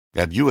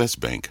At U.S.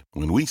 Bank,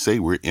 when we say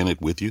we're in it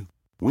with you,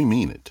 we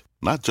mean it.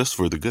 Not just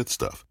for the good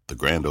stuff, the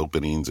grand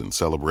openings and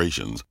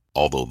celebrations,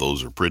 although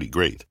those are pretty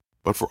great,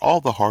 but for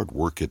all the hard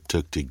work it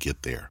took to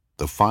get there.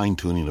 The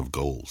fine-tuning of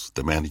goals,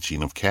 the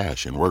managing of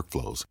cash and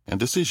workflows, and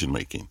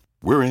decision-making.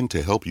 We're in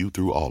to help you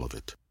through all of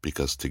it,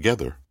 because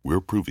together, we're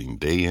proving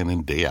day in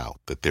and day out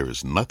that there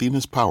is nothing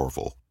as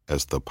powerful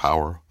as the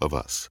power of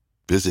us.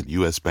 Visit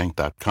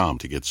usbank.com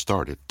to get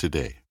started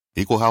today.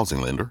 Equal housing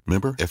lender,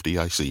 member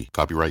FDIC,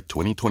 copyright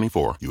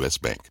 2024, U.S.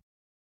 Bank.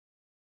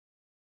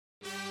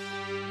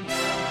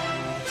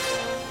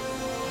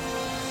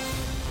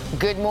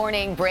 Good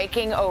morning.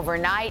 Breaking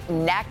overnight,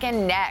 neck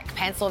and neck.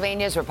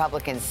 Pennsylvania's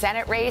Republican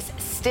Senate race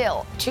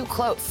still too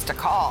close to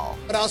call.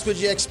 What else would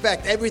you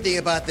expect? Everything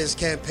about this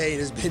campaign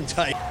has been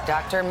tight.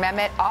 Dr.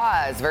 Mehmet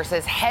Oz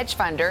versus hedge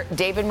funder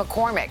David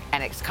McCormick,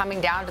 and it's coming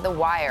down to the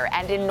wire.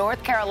 And in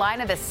North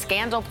Carolina, the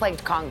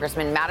scandal-plagued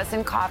Congressman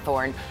Madison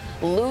Cawthorn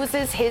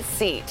loses his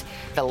seat.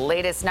 The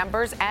latest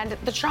numbers and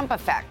the Trump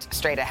effect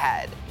straight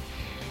ahead.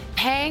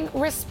 Paying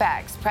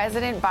respects,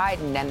 President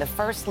Biden and the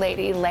First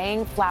Lady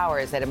laying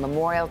flowers at a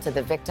memorial to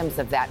the victims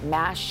of that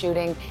mass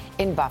shooting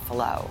in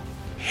Buffalo.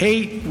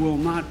 Hate will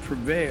not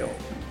prevail.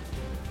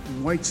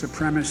 White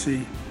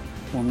supremacy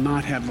will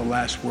not have the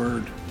last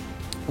word.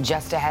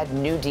 Just ahead,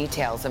 new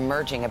details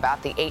emerging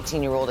about the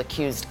 18-year-old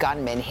accused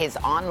gunman, his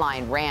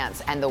online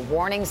rants, and the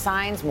warning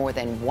signs more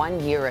than 1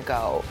 year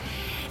ago.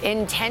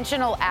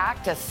 Intentional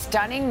act, a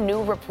stunning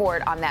new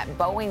report on that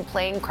Boeing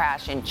plane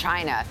crash in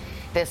China.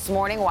 This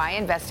morning, why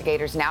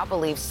investigators now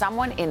believe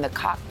someone in the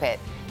cockpit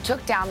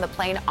took down the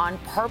plane on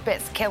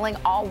purpose, killing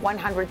all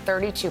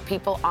 132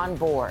 people on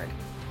board.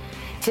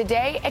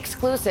 Today,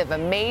 exclusive, a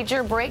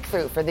major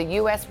breakthrough for the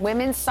U.S.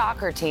 women's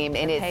soccer team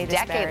in its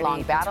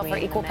decade-long battle for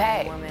equal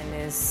pay. Women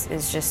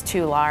is just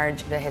too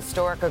large. The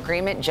historic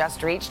agreement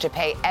just reached to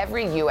pay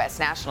every U.S.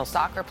 national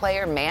soccer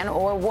player, man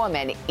or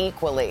woman,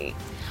 equally.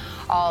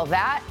 All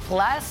that,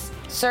 plus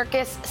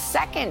Circus'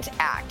 second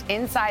act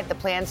inside the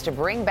plans to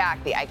bring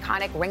back the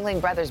iconic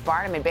Ringling Brothers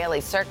Barnum and Bailey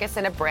Circus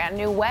in a brand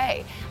new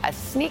way. A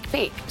sneak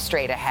peek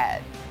straight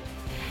ahead.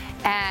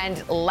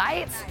 And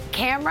lights,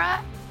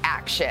 camera,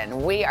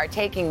 action. We are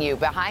taking you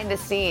behind the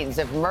scenes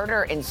of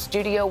Murder in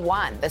Studio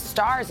One. The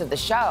stars of the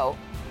show,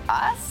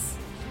 us?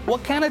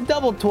 What kind of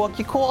double talk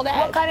you call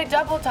that? What kind of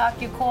double talk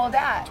you call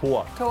that?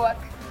 Talk.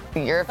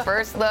 Your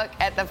first look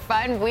at the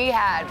fun we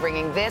had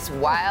bringing this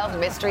wild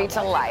mystery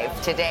to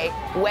life today,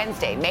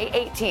 Wednesday, May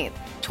 18th,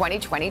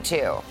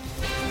 2022.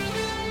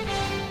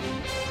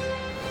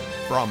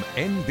 From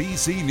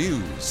NBC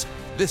News,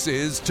 this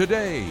is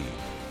Today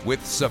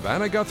with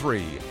Savannah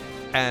Guthrie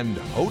and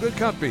Hoda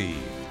Kotb,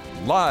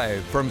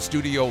 live from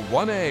Studio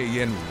 1A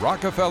in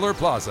Rockefeller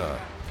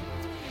Plaza.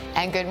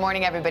 And good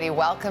morning, everybody.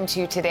 Welcome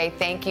to Today.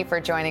 Thank you for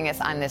joining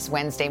us on this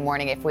Wednesday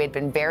morning. If we had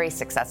been very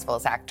successful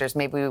as actors,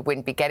 maybe we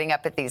wouldn't be getting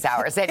up at these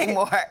hours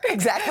anymore.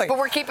 Exactly. But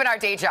we're keeping our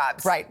day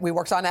jobs. Right. We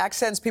worked on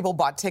accents. People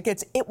bought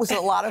tickets. It was a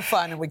lot of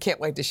fun, and we can't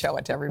wait to show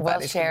it to everybody.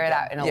 We'll share it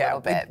out in a little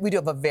bit. We do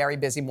have a very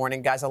busy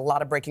morning, guys. A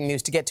lot of breaking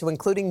news to get to,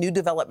 including new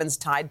developments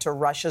tied to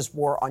Russia's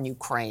war on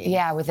Ukraine.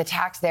 Yeah, with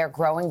attacks there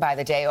growing by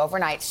the day.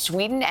 Overnight,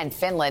 Sweden and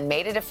Finland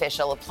made it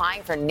official,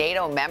 applying for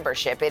NATO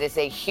membership. It is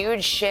a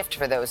huge shift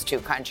for those two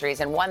countries,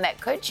 and one that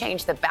could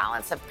change the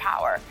balance of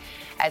power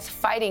as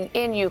fighting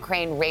in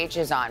Ukraine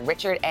rages on.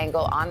 Richard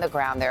Engel on the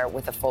ground there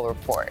with a full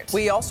report.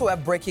 We also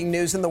have breaking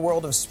news in the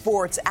world of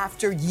sports.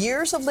 After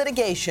years of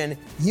litigation,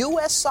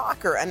 U.S.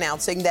 Soccer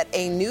announcing that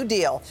a new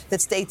deal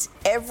that states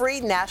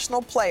every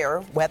national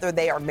player, whether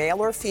they are male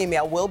or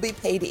female, will be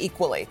paid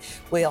equally.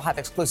 We'll have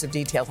exclusive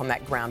details on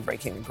that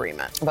groundbreaking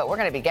agreement. But we're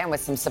going to begin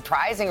with some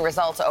surprising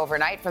results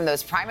overnight from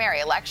those primary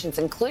elections,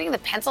 including the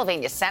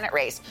Pennsylvania Senate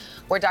race,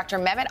 where Dr.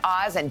 Mehmet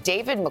Oz and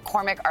David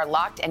McCormick are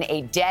locked in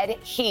a dead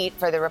heat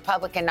for the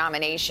Republican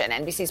nomination.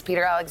 NBC's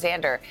Peter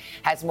Alexander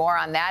has more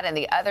on that and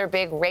the other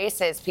big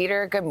races.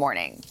 Peter, good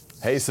morning.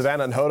 Hey,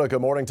 Savannah and Hoda, good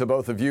morning to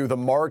both of you. The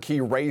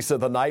marquee race of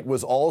the night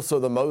was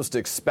also the most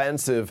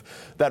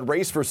expensive, that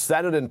race for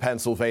Senate in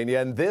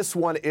Pennsylvania, and this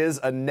one is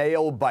a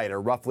nail-biter.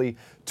 Roughly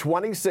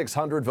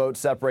 2,600 votes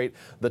separate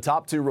the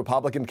top two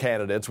Republican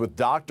candidates, with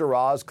Dr.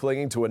 Oz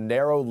clinging to a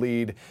narrow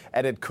lead,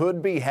 and it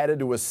could be headed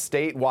to a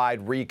statewide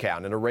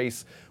recount in a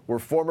race where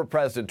former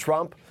President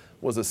Trump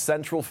was a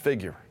central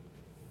figure.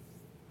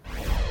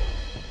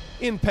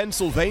 In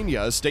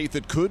Pennsylvania, a state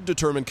that could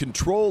determine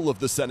control of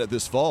the Senate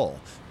this fall,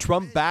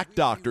 Trump-backed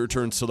doctor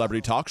turned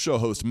celebrity talk show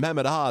host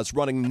Mehmet Oz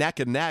running neck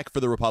and neck for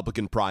the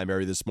Republican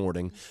primary this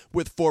morning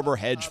with former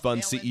hedge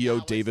fund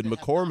CEO David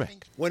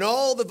McCormick. When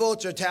all the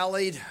votes are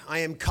tallied, I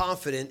am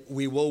confident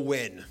we will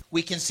win.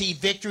 We can see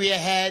victory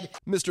ahead.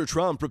 Mr.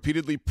 Trump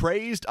repeatedly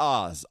praised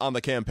Oz on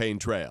the campaign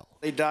trail.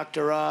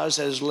 Dr. Oz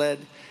has led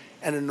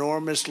an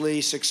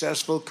enormously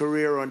successful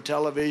career on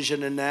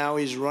television, and now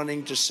he's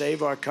running to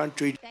save our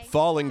country.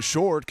 Falling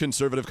short,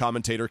 conservative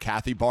commentator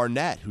Kathy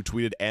Barnett, who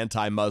tweeted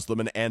anti-Muslim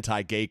and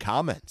anti-gay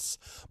comments.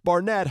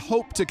 Barnett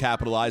hoped to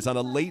capitalize on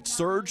a late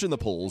surge in the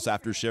polls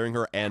after sharing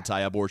her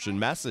anti-abortion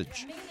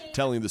message,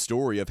 telling the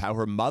story of how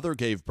her mother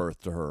gave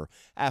birth to her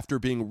after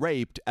being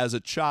raped as a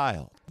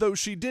child. Though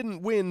she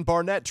didn't win,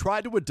 Barnett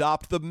tried to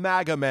adopt the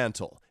MAGA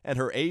mantle, and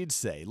her aides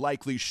say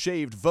likely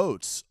shaved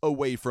votes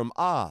away from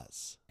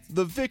Oz.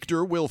 The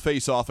victor will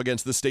face off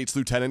against the state's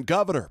lieutenant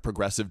governor,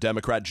 progressive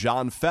Democrat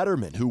John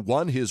Fetterman, who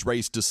won his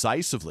race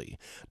decisively,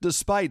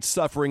 despite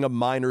suffering a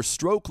minor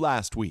stroke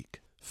last week.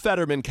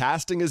 Fetterman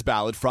casting his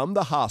ballot from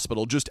the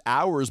hospital just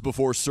hours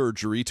before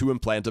surgery to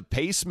implant a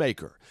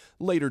pacemaker,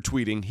 later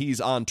tweeting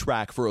he's on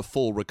track for a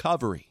full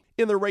recovery.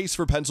 In the race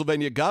for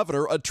Pennsylvania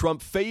governor, a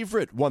Trump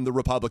favorite won the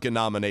Republican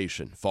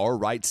nomination.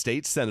 Far-right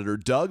state senator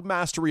Doug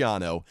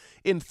Mastriano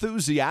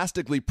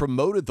enthusiastically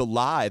promoted the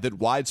lie that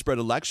widespread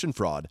election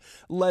fraud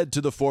led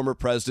to the former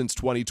president's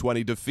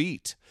 2020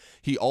 defeat.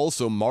 He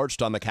also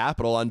marched on the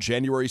Capitol on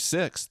January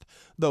 6th,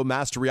 though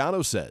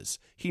Mastriano says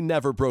he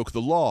never broke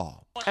the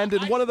law. And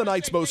in one of the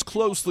night's most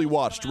closely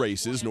watched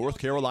races, North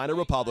Carolina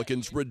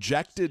Republicans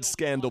rejected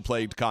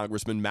scandal-plagued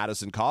Congressman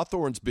Madison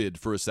Cawthorn's bid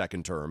for a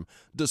second term,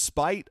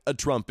 despite a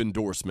Trump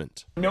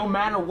endorsement. No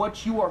matter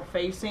what you are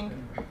facing,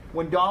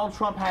 when Donald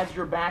Trump has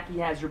your back, he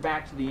has your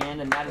back to the end,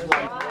 and that is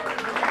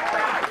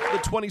why. The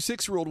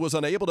 26-year-old was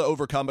unable to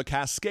overcome a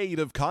cascade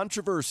of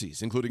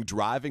controversies, including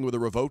driving with a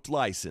revoked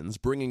license,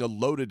 bringing a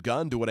loaded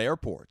gun to an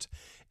airport,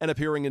 and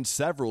appearing in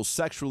several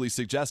sexually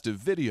suggestive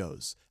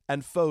videos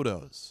and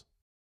photos.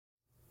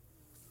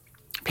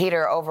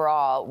 Peter,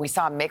 overall, we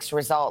saw mixed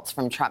results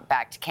from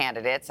Trump-backed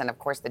candidates, and of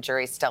course the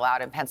jury's still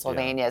out in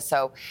Pennsylvania. Yeah.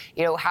 So,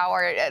 how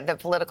are the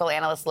political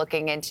analysts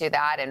looking into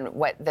that and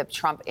what the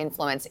Trump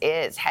influence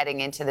is heading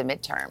into the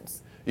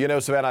midterms?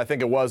 Savannah, I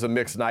think it was a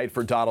mixed night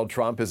for Donald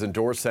Trump. His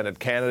endorsed Senate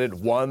candidate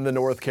won the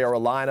North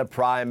Carolina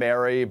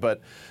primary,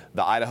 but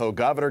the Idaho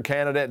governor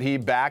candidate he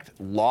backed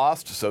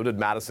lost. So did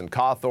Madison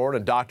Cawthorn.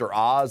 And Dr.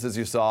 Oz, as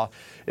you saw,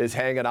 is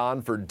hanging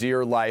on for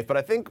dear life. But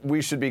I think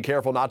we should be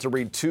careful not to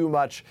read too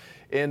much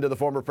into the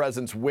former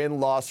president's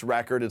win-loss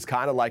record. It's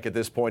kind of like at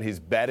this point he's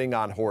betting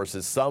on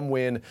horses. Some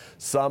win,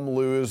 some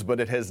lose, but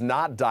it has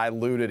not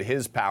diluted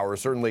his power,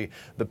 certainly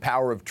the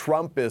power of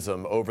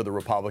Trumpism over the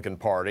Republican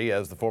Party,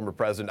 as the former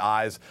president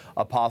eyes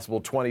a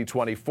possible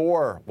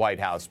 2024 White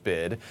House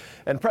bid.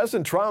 And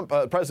President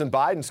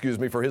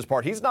Biden, for his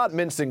part, he's not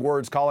mincing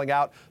words, calling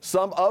out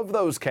some of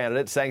those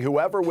candidates, saying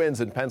whoever wins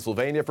in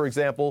Pennsylvania, for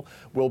example,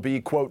 will be,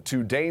 quote,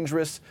 too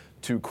dangerous,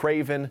 too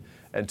craven,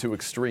 and too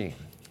extreme.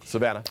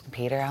 Savannah.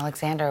 Peter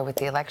Alexander with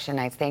the election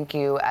night. Thank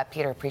you,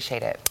 Peter.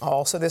 Appreciate it.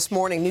 Also this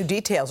morning, new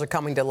details are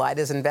coming to light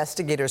as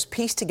investigators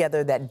piece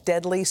together that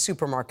deadly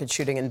supermarket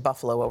shooting in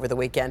Buffalo over the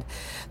weekend.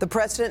 The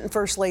president and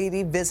first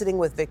lady visiting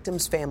with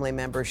victims' family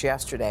members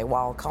yesterday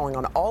while calling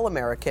on all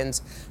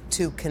Americans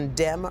to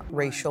condemn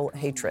racial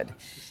hatred.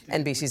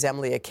 NBC's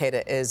Emily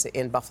Akeda is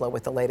in Buffalo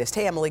with the latest.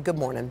 Hey, Emily, good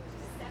morning.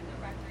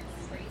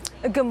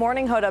 Good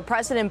morning, Hoda.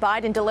 President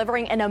Biden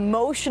delivering an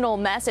emotional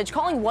message,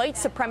 calling white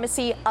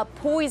supremacy a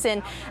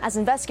poison as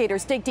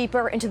investigators dig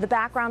deeper into the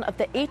background of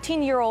the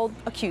 18-year-old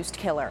accused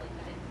killer.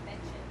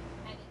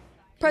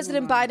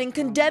 President Biden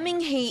condemning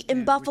hate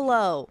in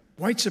Buffalo.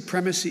 White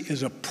supremacy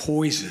is a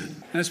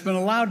poison, and it's been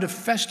allowed to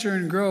fester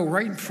and grow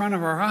right in front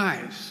of our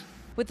eyes.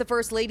 With the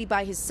First Lady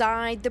by his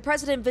side, the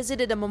president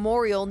visited a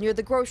memorial near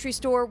the grocery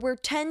store where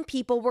 10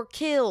 people were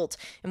killed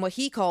in what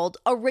he called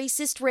a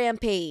racist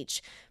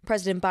rampage.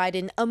 President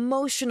Biden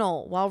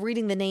emotional while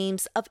reading the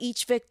names of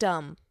each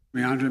victim.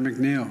 Andre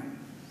McNeil,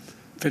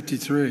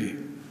 53,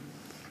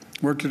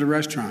 worked at a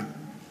restaurant,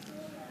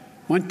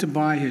 went to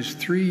buy his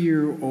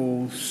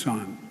 3-year-old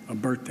son a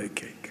birthday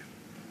cake.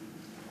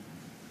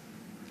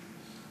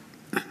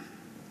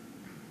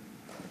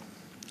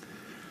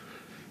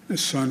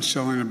 His son's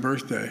selling a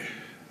birthday.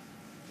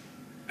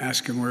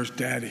 Ask him, where's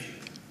daddy?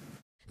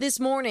 This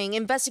morning,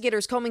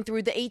 investigators combing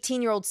through the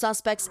 18-year-old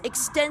suspect's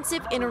extensive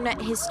internet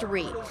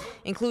history,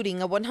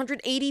 including a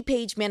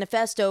 180-page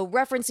manifesto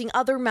referencing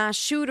other mass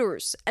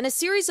shooters and a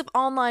series of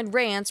online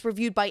rants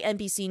reviewed by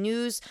NBC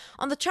News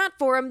on the chat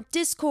forum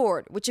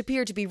Discord, which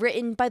appeared to be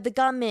written by the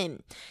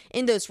gunman.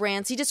 In those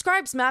rants, he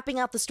describes mapping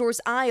out the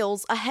store's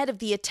aisles ahead of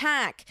the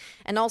attack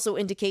and also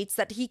indicates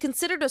that he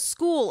considered a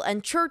school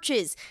and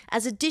churches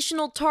as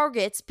additional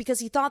targets because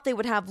he thought they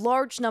would have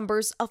large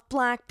numbers of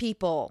black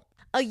people.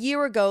 A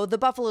year ago, the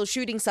Buffalo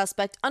shooting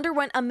suspect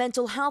underwent a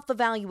mental health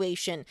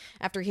evaluation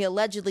after he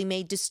allegedly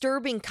made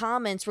disturbing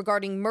comments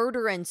regarding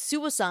murder and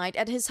suicide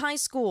at his high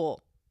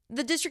school.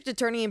 The district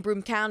attorney in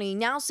Broome County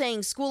now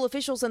saying school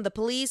officials and the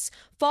police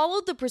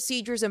followed the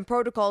procedures and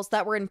protocols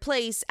that were in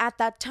place at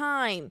that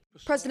time.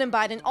 President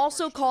Biden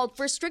also called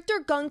for stricter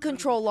gun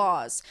control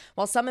laws.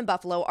 While some in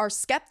Buffalo are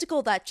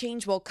skeptical that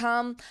change will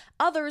come,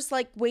 others,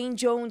 like Wayne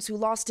Jones, who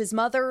lost his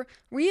mother,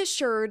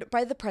 reassured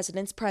by the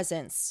president's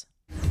presence.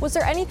 Was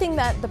there anything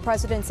that the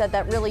president said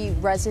that really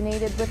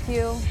resonated with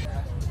you?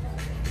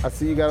 I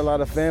see you got a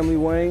lot of family,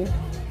 Wayne.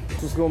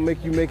 That's what's gonna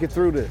make you make it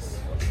through this,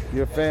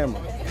 your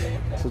family.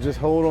 So just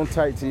hold on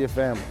tight to your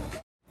family.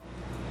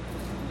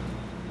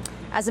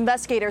 As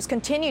investigators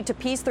continue to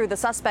piece through the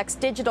suspect's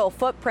digital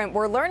footprint,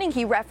 we're learning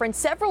he referenced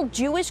several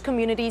Jewish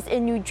communities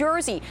in New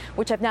Jersey,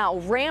 which have now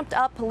ramped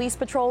up police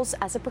patrols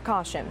as a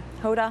precaution.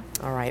 Hoda?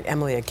 All right,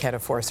 Emily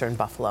Aketa-Forster in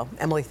Buffalo.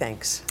 Emily,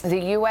 thanks.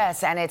 The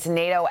U.S. and its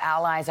NATO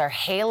allies are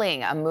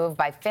hailing a move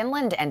by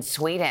Finland and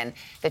Sweden.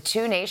 The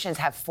two nations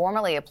have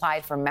formally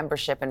applied for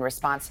membership in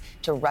response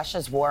to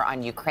Russia's war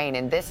on Ukraine.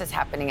 And this is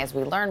happening as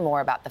we learn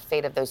more about the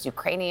fate of those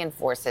Ukrainian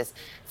forces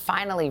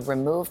finally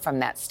removed from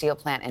that steel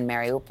plant in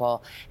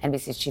Mariupol.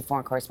 NBC's chief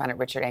foreign correspondent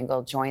Richard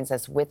Engel joins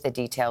us with the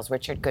details.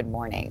 Richard, good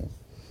morning.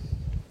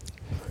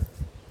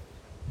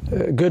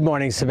 Good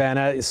morning,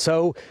 Savannah.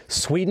 So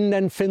Sweden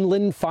and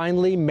Finland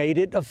finally made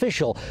it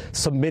official,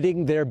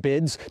 submitting their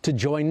bids to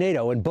join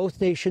NATO. And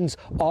both nations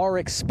are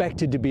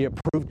expected to be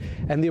approved.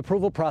 And the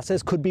approval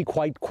process could be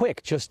quite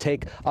quick, just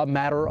take a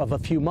matter of a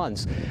few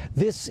months.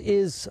 This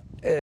is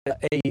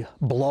a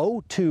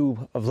blow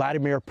to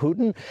Vladimir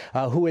Putin,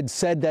 who had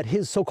said that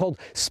his so-called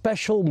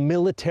special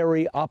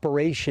military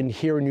operation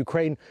here in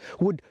Ukraine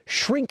would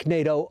shrink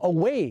NATO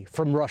away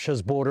from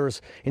Russia's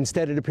borders.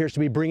 Instead, it appears to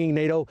be bringing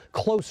NATO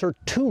closer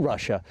to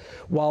Russia,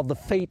 while the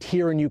fate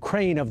here in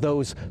Ukraine of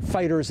those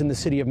fighters in the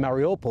city of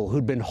Mariupol,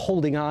 who'd been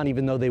holding on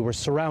even though they were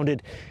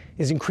surrounded,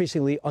 is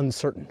increasingly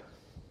uncertain.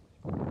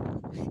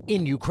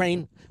 In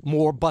Ukraine,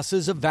 more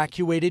buses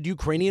evacuated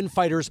Ukrainian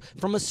fighters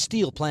from a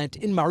steel plant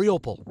in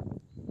Mariupol.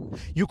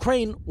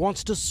 Ukraine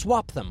wants to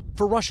swap them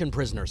for Russian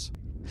prisoners.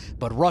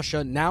 But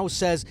Russia now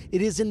says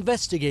it is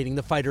investigating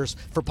the fighters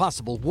for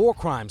possible war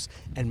crimes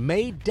and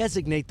may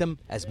designate them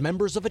as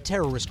members of a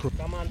terrorist group.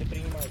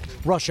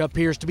 Russia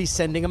appears to be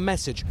sending a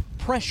message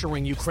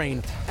pressuring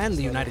Ukraine and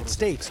the United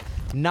States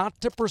not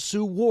to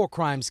pursue war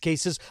crimes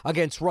cases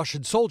against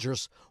Russian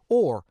soldiers,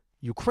 or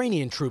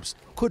Ukrainian troops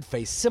could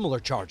face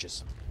similar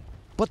charges.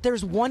 But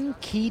there's one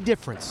key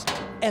difference: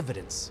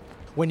 evidence.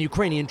 When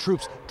Ukrainian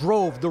troops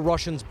drove the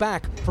Russians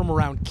back from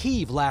around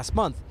Kyiv last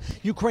month,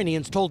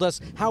 Ukrainians told us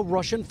how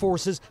Russian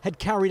forces had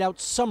carried out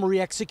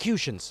summary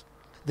executions.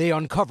 They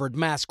uncovered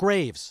mass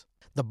graves.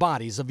 The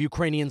bodies of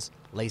Ukrainians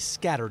lay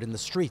scattered in the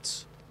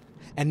streets.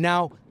 And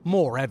now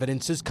more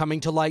evidence is coming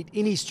to light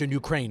in eastern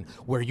Ukraine,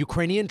 where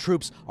Ukrainian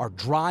troops are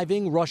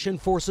driving Russian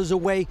forces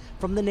away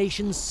from the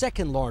nation's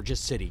second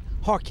largest city,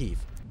 Kharkiv.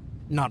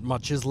 Not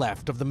much is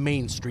left of the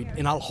main street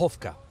in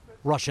Olhovka.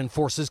 Russian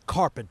forces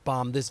carpet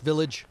bombed this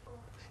village.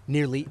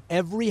 Nearly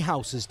every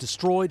house is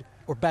destroyed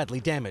or badly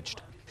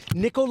damaged.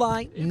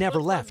 Nikolai never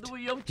left.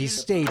 He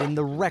stayed in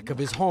the wreck of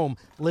his home,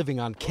 living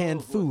on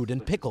canned food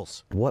and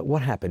pickles.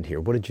 What happened here?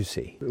 What did you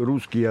see?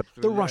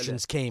 The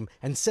Russians came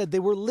and said they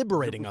were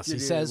liberating us, he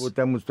says.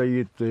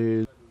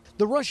 The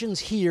Russians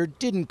here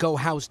didn't go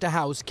house to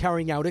house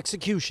carrying out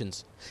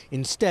executions.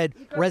 Instead,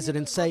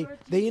 residents say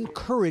they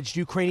encouraged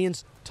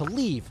Ukrainians to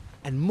leave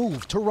and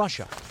move to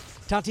Russia.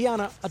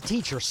 Tatiana, a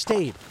teacher,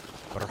 stayed,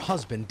 but her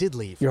husband did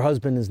leave. Your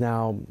husband has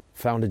now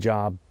found a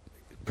job,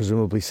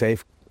 presumably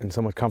safe and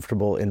somewhat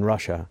comfortable in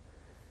Russia.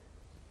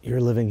 You're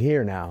living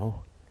here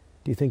now.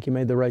 Do you think you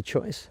made the right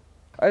choice?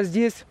 When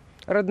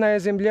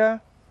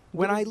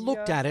I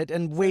looked at it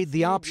and weighed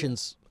the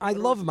options, I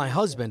love my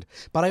husband,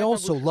 but I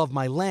also love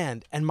my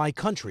land and my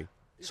country,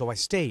 so I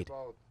stayed.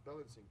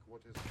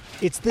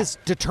 It's this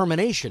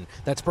determination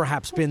that's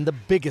perhaps been the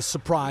biggest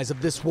surprise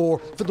of this war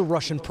for the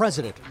Russian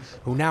president,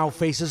 who now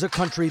faces a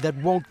country that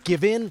won't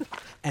give in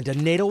and a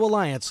NATO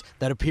alliance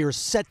that appears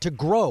set to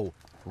grow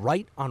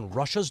right on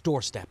Russia's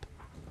doorstep.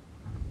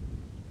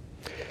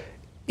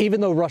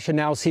 Even though Russia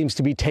now seems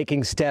to be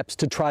taking steps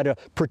to try to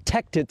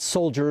protect its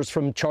soldiers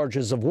from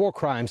charges of war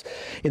crimes,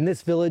 in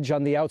this village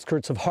on the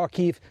outskirts of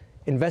Kharkiv,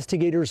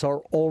 investigators are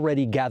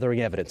already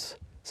gathering evidence.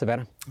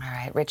 Savannah? All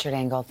right, Richard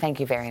Engel, thank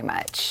you very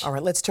much. All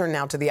right, let's turn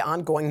now to the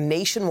ongoing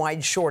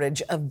nationwide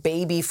shortage of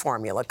baby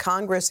formula.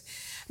 Congress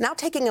now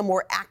taking a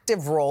more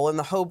active role in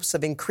the hopes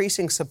of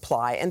increasing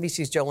supply.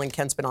 NBC's Jolene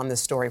Kent's been on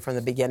this story from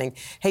the beginning.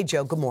 Hey,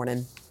 Joe, good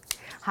morning.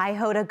 Hi,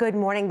 Hoda. Good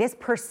morning. This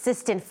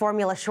persistent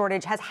formula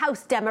shortage has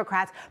House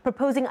Democrats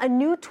proposing a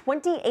new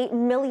 $28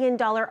 million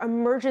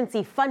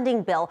emergency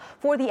funding bill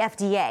for the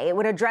FDA. It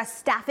would address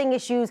staffing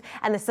issues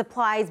and the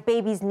supplies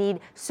babies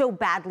need so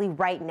badly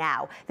right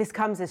now. This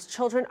comes as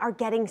children are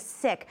getting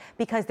sick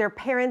because their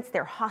parents,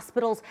 their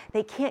hospitals,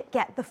 they can't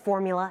get the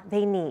formula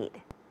they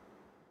need.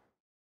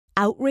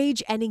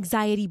 Outrage and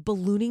anxiety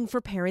ballooning for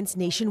parents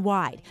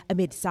nationwide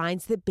amid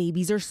signs that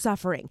babies are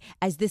suffering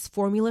as this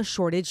formula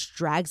shortage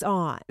drags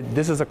on.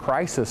 This is a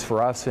crisis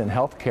for us in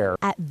healthcare.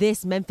 At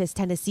this Memphis,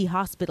 Tennessee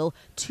hospital,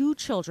 2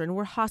 children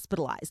were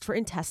hospitalized for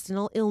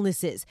intestinal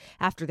illnesses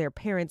after their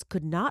parents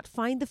could not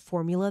find the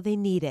formula they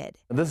needed.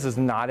 This is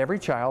not every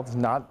child, it's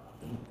not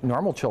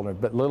normal children,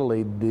 but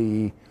literally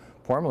the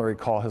formula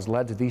recall has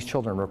led to these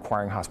children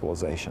requiring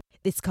hospitalization.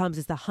 This comes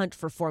as the hunt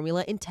for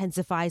formula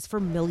intensifies for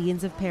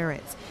millions of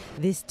parents.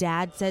 This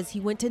dad says he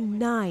went to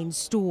 9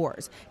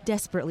 stores,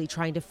 desperately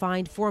trying to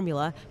find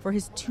formula for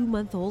his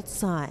 2-month-old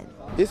son.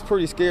 It's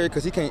pretty scary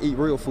because he can't eat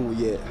real food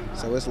yet.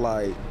 So it's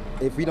like,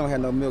 If we don't have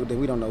no milk, then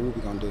we don't know what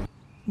we're going to do.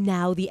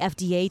 Now, the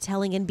FDA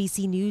telling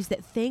NBC News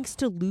that thanks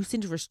to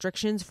loosened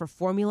restrictions for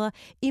formula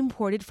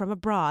imported from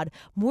abroad,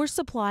 more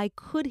supply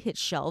could hit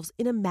shelves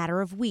in a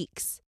matter of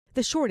weeks.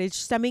 The shortage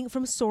stemming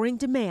from soaring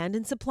demand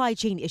and supply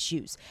chain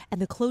issues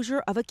and the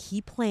closure of a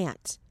key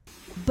plant.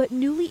 But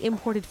newly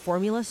imported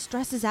formula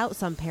stresses out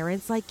some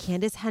parents like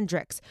Candace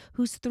Hendricks,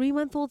 whose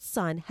 3-month-old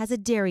son has a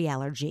dairy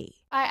allergy.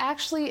 I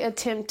actually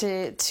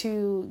attempted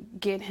to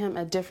get him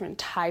a different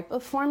type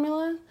of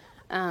formula.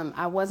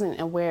 I wasn't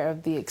aware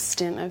of the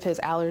extent of his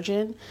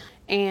allergen,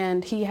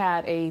 and he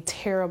had a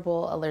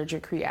terrible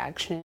allergic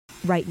reaction.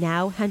 Right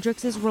now,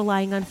 Hendricks is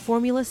relying on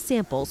formula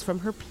samples from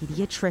her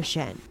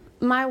pediatrician.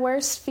 My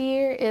worst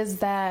fear is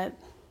that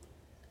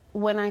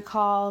when I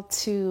call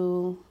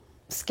to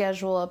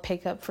schedule a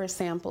pickup for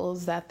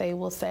samples, that they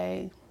will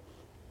say,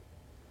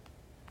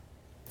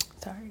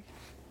 sorry,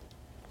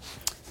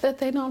 that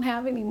they don't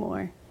have any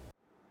more.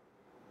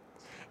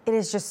 It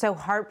is just so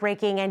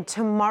heartbreaking. And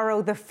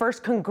tomorrow, the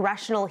first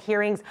congressional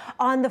hearings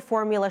on the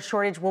formula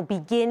shortage will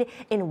begin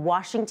in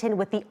Washington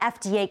with the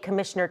FDA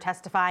commissioner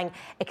testifying.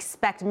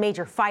 Expect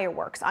major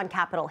fireworks on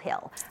Capitol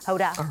Hill.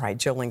 Hoda. All right,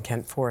 Jill and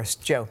Kent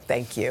Forrest. Joe,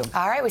 thank you.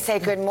 All right, we say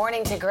good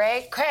morning to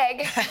Craig.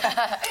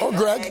 Oh,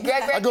 Greg.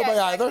 I go by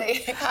either.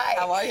 Hi.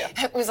 How are you?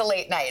 It was a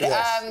late night.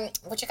 Yes.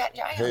 What you got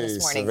your eye on Hey,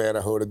 this morning?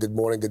 Savannah, Hoda, good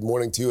morning. Good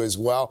morning to you as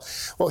well.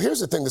 Well, here's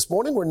the thing. This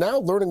morning, we're now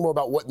learning more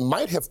about what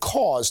might have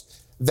caused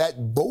that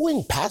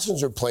Boeing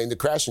passenger plane to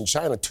crash in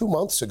China 2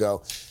 months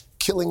ago,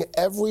 killing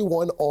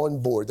everyone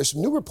on board. There's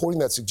some new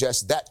reporting that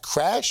suggests that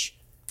crash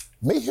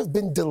may have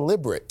been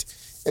deliberate.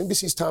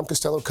 NBC's Tom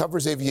Costello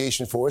covers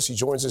aviation for us. He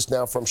joins us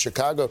now from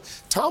Chicago.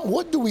 Tom,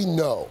 what do we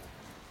know?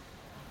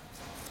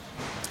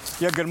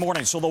 Yeah, good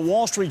morning. So the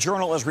Wall Street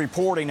Journal is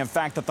reporting, in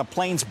fact, that the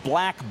plane's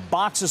black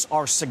boxes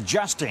are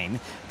suggesting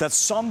that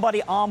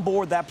somebody on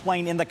board that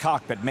plane in the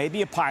cockpit,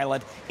 maybe a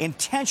pilot,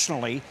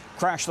 intentionally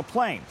crashed the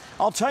plane.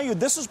 I'll tell you,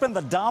 this has been the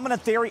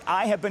dominant theory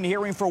I have been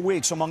hearing for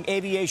weeks among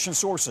aviation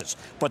sources.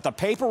 But the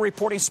paper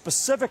reporting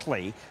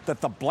specifically that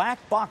the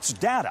black box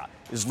data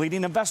is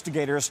leading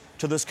investigators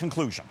to this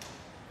conclusion.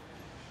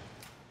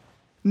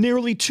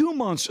 Nearly 2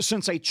 months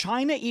since a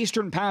China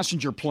Eastern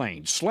passenger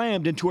plane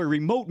slammed into a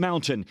remote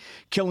mountain,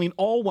 killing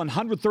all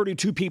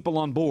 132 people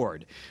on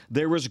board.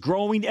 There is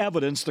growing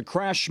evidence the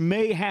crash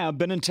may have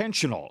been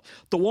intentional.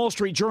 The Wall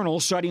Street Journal,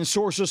 citing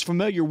sources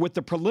familiar with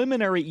the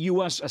preliminary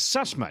U.S.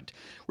 assessment,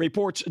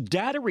 reports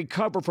data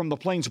recovered from the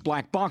plane's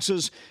black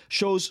boxes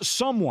shows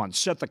someone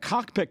set the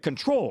cockpit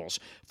controls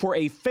for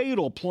a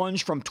fatal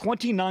plunge from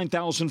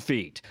 29,000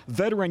 feet.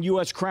 Veteran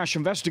U.S. crash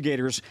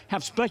investigators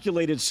have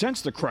speculated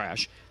since the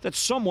crash that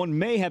someone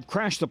may have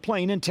crashed the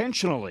plane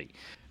intentionally.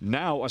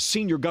 Now, a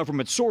senior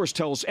government source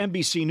tells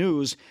NBC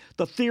News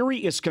the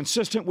theory is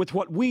consistent with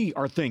what we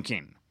are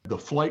thinking. The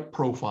flight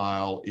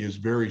profile is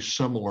very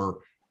similar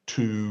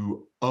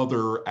to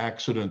other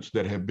accidents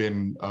that have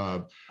been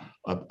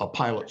a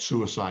pilot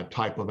suicide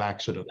type of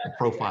accident. The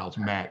profiles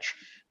match.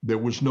 There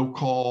was no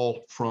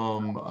call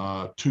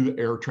from to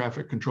air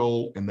traffic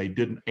control, and they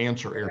didn't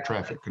answer air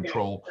traffic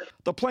control.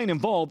 The plane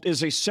involved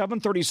is a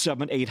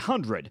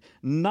 737-800,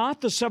 not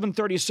the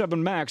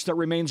 737 MAX that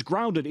remains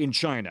grounded in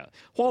China.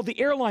 While the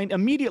airline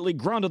immediately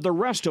grounded the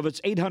rest of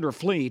its 800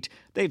 fleet,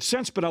 they've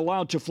since been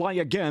allowed to fly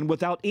again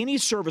without any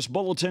service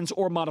bulletins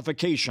or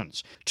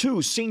modifications.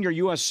 2 senior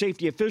U.S.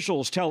 safety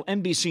officials tell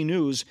NBC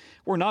News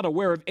we're not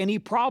aware of any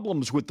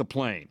problems with the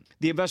plane.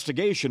 The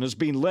investigation is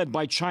being led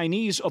by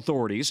Chinese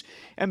authorities.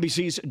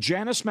 NBC's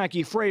Janice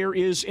Mackey-Freyer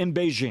is in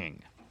Beijing.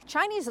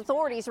 Chinese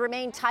authorities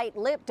remain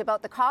tight-lipped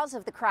about the cause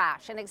of the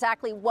crash and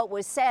exactly what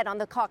was said on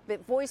the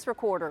cockpit voice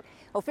recorder.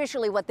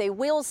 Officially, what they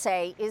will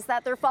say is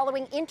that they're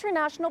following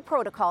international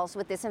protocols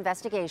with this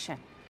investigation.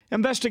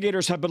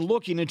 Investigators have been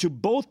looking into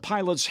both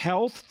pilots'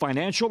 health,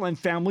 financial, and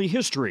family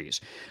histories.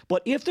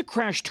 But if the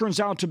crash turns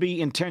out to be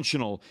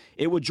intentional,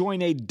 it would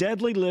join a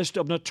deadly list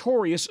of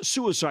notorious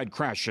suicide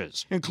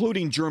crashes,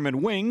 including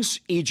German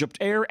Wings, Egypt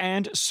Air,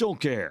 and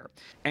Silk Air.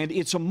 And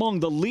it's among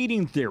the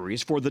leading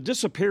theories for the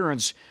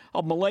disappearance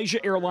of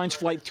Malaysia Airlines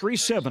Flight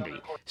 370,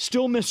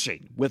 still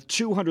missing, with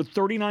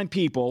 239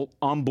 people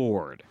on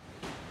board.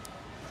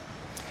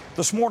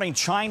 This morning,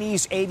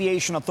 Chinese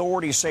aviation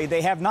authorities say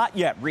they have not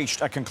yet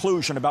reached a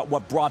conclusion about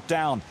what brought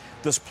down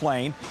this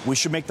plane. We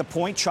should make the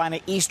point, China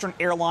Eastern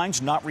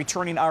Airlines not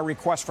returning our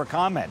request for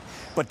comment.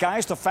 But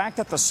guys, the fact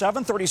that the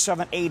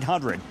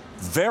 737-800,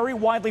 very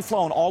widely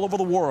flown all over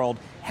the world,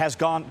 has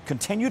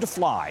continued to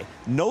fly,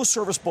 no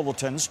service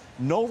bulletins,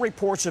 no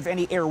reports of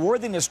any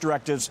airworthiness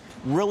directives,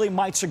 really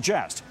might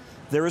suggest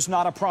there is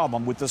not a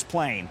problem with this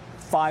plane.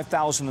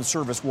 5,000 in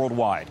service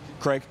worldwide.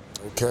 Craig?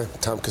 Okay,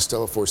 Tom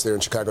Costello for us there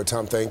in Chicago.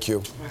 Tom, thank you.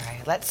 All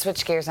right, let's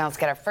switch gears now. Let's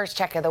get our first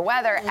check of the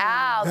weather.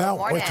 Al, good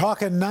morning. We're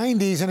talking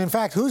 90s, and in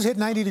fact, who's hit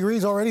 90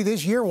 degrees already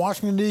this year?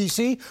 Washington,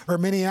 D.C. or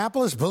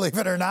Minneapolis? Believe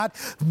it or not,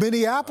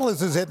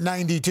 Minneapolis is hit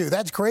 92.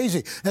 That's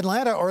crazy.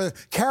 Atlanta or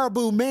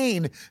Caribou,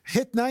 Maine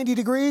hit 90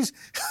 degrees.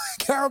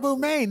 Caribou,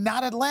 Maine,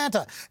 not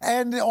Atlanta.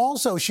 And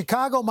also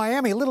Chicago,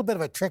 Miami, a little bit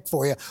of a trick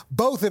for you.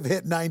 Both have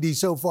hit 90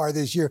 so far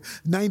this year.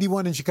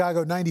 91 in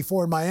Chicago,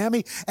 94 in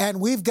Miami.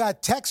 And we've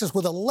got Texas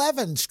with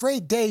 11 straight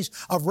days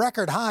of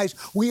record highs.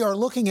 We are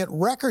looking at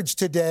records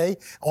today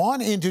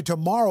on into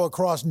tomorrow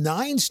across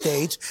 9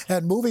 states.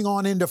 And moving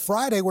on into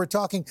Friday, we're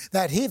talking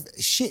that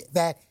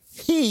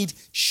heat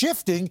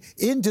shifting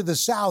into the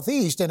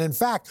southeast. And in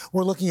fact,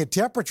 we're looking at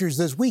temperatures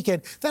this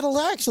weekend that'll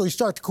actually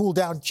start to cool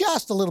down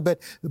just a little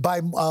bit.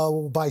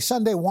 By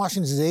Sunday,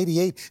 Washington's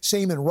 88,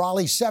 same in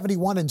Raleigh,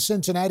 71 in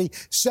Cincinnati,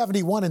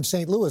 71 in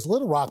St. Louis.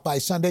 Little Rock by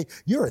Sunday,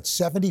 you're at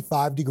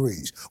 75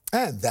 degrees.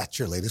 And that's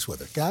your latest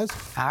weather, guys.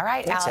 All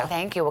right, Al,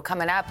 thank you. Well,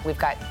 coming up, we've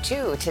got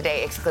 2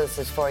 Today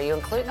exclusives for you,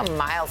 including a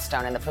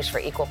milestone in the push for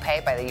equal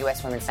pay by the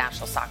U.S. women's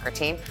national soccer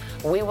team.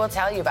 We will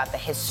tell you about the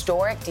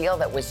historic deal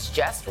that was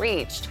just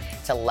reached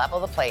to level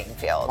the playing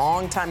field.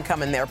 Long time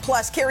coming there.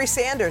 Plus, Kerry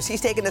Sanders,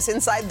 he's taking us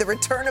inside the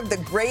return of the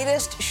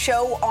greatest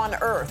show on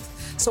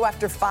earth. So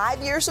after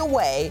 5 years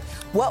away,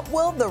 what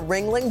will the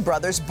Ringling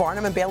Brothers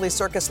Barnum Bailey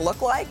Circus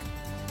look like?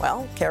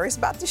 Well, Kerry's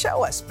about to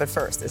show us. But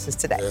first, this is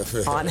Today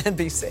on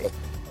NBC.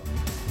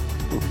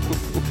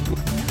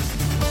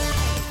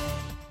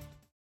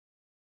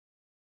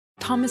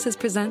 Thomas's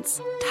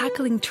presents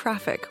Tackling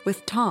Traffic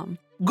with Tom.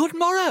 Good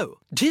morrow!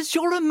 'Tis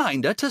your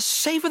reminder to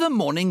savour the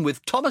morning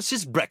with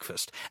Thomas's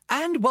breakfast.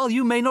 And while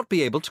you may not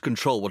be able to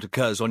control what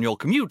occurs on your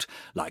commute,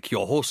 like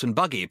your horse and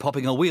buggy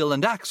popping a wheel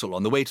and axle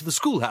on the way to the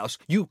schoolhouse,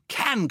 you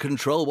can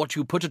control what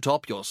you put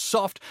atop your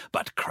soft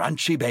but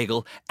crunchy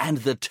bagel and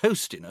the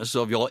toastiness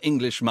of your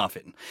English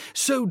muffin.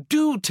 So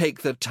do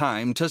take the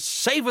time to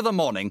savour the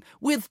morning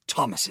with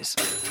Thomas's.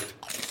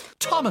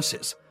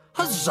 Thomas's.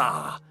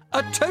 Huzzah!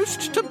 A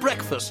toast to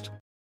breakfast.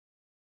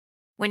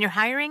 When you're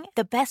hiring,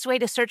 the best way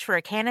to search for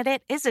a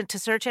candidate isn't to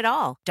search at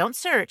all. Don't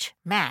search,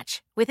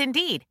 match with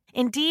Indeed.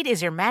 Indeed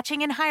is your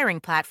matching and hiring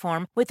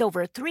platform with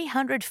over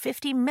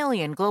 350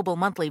 million global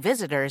monthly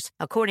visitors,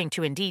 according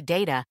to Indeed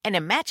data, and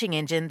a matching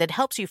engine that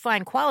helps you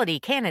find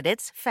quality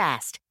candidates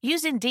fast.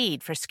 Use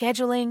Indeed for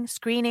scheduling,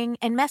 screening,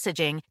 and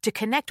messaging to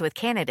connect with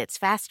candidates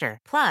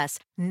faster. Plus,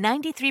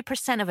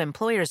 93% of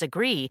employers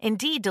agree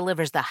Indeed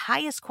delivers the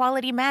highest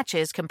quality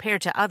matches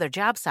compared to other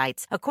job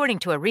sites, according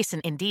to a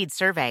recent Indeed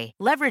survey.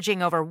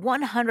 Leveraging over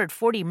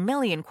 140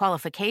 million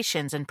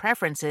qualifications and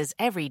preferences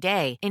every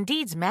day,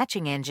 Indeed's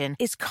matching engine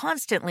is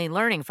constantly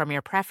learning from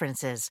your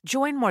preferences.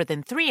 Join more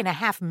than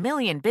 3.5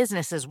 million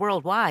businesses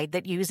worldwide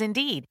that use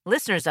Indeed.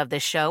 Listeners of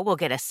this show will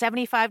get a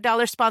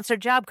 $75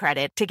 sponsored job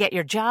credit to get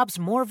your jobs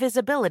more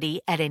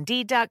visibility at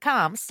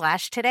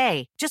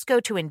Indeed.com/today. Just go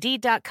to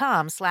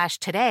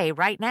Indeed.com/today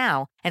right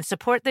now and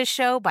support this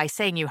show by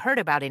saying you heard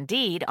about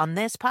Indeed on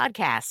this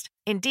podcast.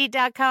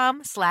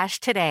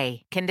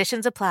 Indeed.com/today.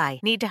 Conditions apply.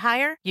 Need to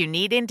hire? You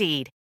need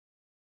Indeed.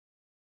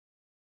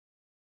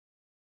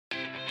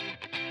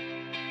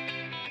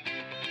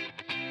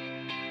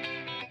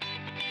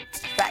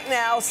 Back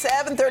now,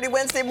 7:30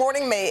 Wednesday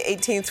morning, May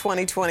 18th,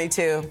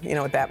 2022. You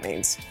know what that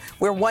means.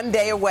 We're one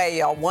day away,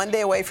 y'all. One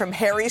day away from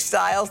Harry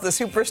Styles, the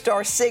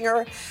superstar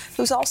singer,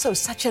 who's also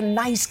such a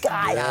nice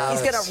guy. Yes.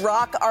 He's going to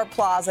rock our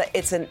plaza.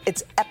 It's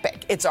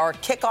epic. It's our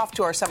kickoff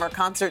to our summer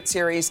concert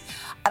series.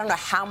 I don't know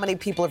how many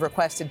people have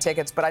requested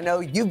tickets, but I know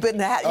you've been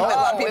a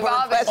lot of people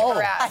requested.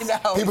 I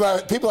know.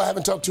 People I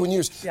haven't talked to in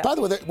years. Yeah. By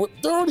the way,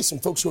 there are already some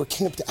folks who are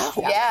camped out.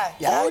 Yeah.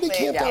 Already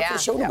camped out for the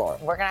show tomorrow.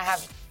 We're going to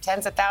have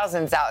tens of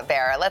thousands out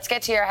there. Let's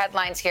get to your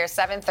headlines here,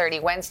 7:30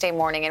 Wednesday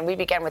morning, and we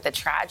begin with a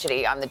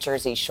tragedy on the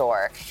Jersey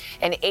Shore.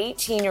 An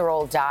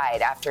 18-year-old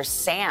died after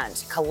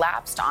sand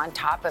collapsed on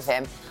top of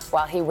him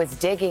while he was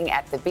digging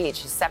at the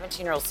beach. His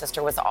 17-year-old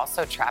sister was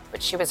also trapped,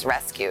 but she was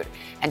rescued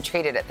and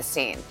treated at the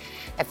scene.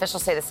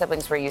 Officials say the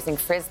siblings were using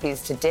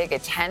Frisbees to dig a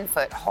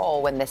 10-foot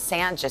hole when the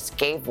sand just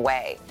gave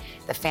way.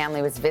 The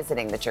family was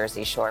visiting the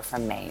Jersey Shore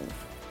from Maine.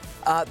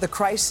 The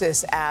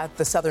crisis at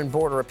the southern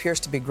border appears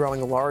to be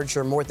growing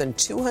larger. More than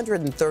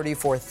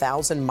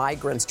 234,000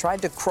 migrants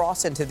tried to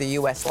cross into the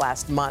U.S.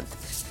 last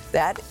month.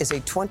 That is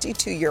a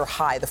 22-year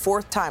high, the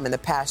fourth time in the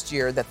past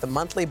year that the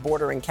monthly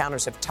border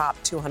encounters have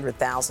topped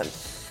 200,000.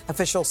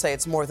 Officials say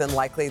it's more than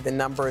likely the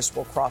numbers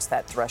will cross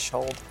that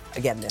threshold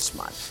again this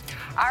month.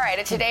 All right,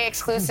 a Today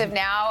exclusive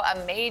now,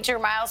 a major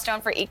milestone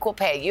for equal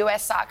pay.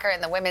 U.S. soccer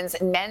and the women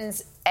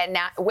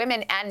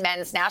and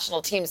men's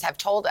national teams have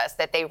told us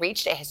that they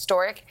reached a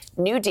historic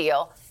new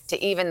deal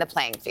to even the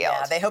playing field.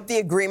 Yeah, they hope the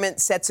agreement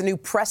sets a new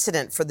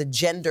precedent for the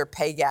gender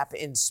pay gap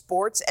in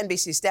sports.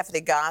 NBC's Stephanie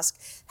Gosk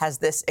has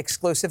this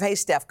exclusive. Hey,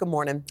 Steph, good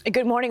morning.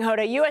 Good morning,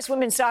 Hoda. U.S.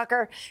 women's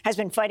soccer has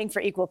been fighting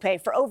for equal pay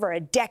for over a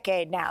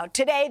decade now.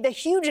 Today, the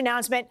huge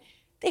announcement,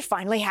 They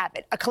finally have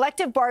it. A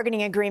collective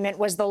bargaining agreement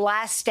was the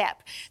last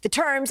step. The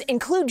terms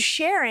include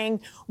sharing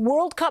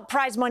World Cup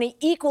prize money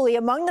equally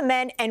among the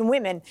men and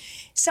women,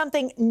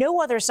 something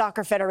no other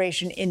soccer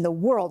federation in the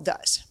world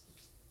does.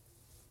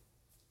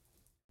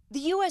 The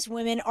U.S.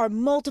 women are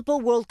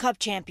multiple World Cup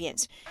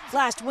champions,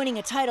 last winning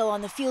a title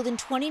on the field in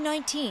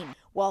 2019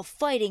 while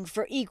fighting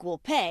for equal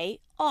pay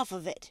off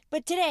of it.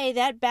 But today,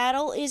 that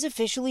battle is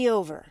officially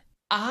over.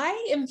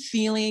 I am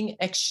feeling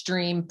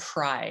extreme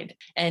pride,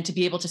 and to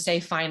be able to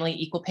say finally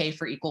equal pay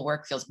for equal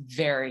work feels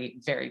very,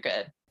 very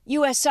good.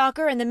 U.S.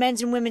 Soccer and the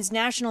men's and women's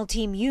national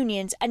team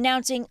unions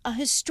announcing a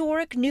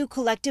historic new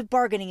collective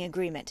bargaining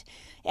agreement.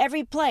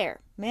 Every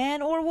player,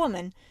 man or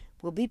woman,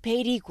 will be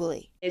paid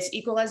equally. It's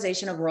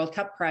equalization of World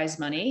Cup prize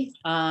money,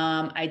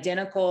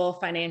 identical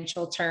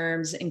financial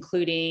terms,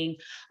 including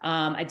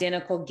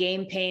identical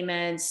game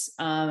payments,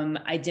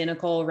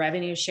 identical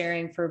revenue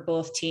sharing for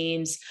both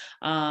teams.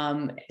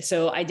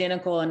 So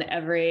identical in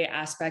every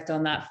aspect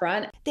on that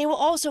front. They will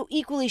also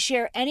equally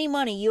share any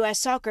money U.S.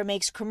 Soccer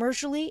makes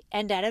commercially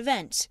and at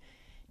events.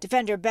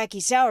 Defender Becky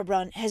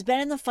Sauerbrunn has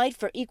been in the fight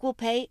for equal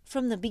pay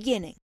from the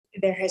beginning.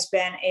 There has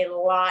been a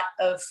lot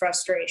of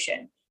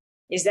frustration.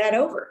 Is that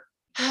over?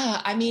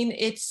 I mean,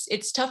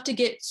 it's tough to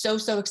get so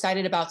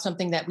excited about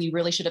something that we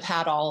really should have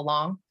had all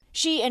along.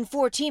 She and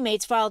 4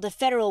 teammates filed a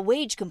federal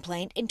wage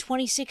complaint in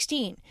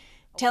 2016,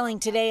 telling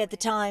Today at the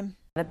time,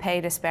 the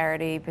pay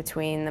disparity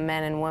between the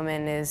men and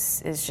women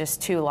is just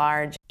too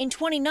large. In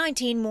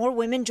 2019, more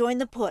women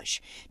joined the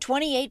push.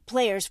 28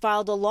 players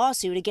filed a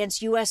lawsuit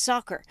against U.S.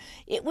 Soccer.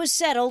 It was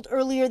settled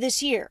earlier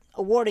this year,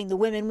 awarding the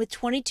women with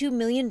 $22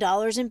 million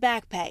in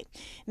back pay.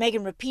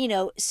 Megan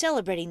Rapinoe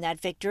celebrating that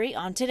victory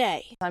on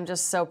Today. I'm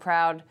just so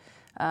proud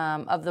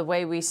of the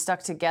way we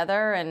stuck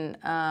together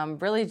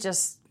and really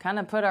just kind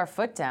of put our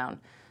foot down.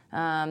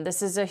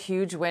 This is a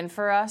huge win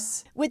for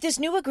us. With this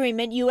new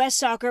agreement, U.S.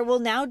 Soccer will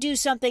now do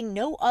something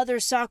no other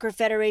soccer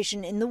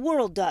federation in the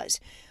world does.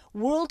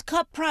 World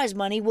Cup prize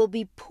money will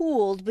be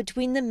pooled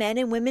between the men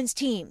and women's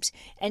teams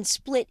and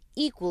split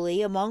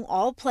equally among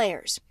all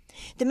players.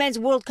 The men's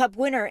World Cup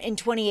winner in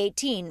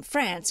 2018,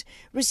 France,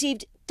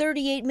 received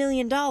 $38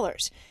 million.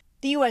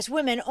 The U.S.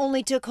 women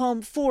only took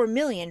home $4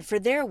 million for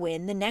their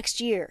win the next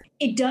year.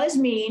 It does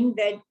mean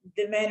that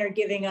the men are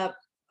giving up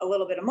a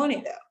little bit of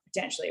money, though.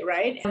 Potentially,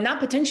 right?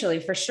 Not potentially,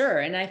 for sure.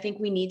 And I think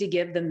we need to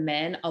give the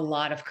men a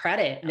lot of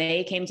credit.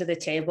 They came to the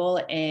table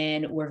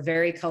and were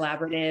very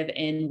collaborative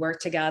and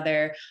worked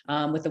together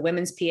with the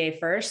women's PA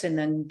first and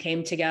then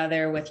came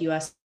together with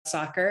U.S.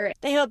 Soccer.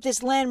 They hope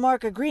this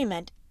landmark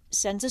agreement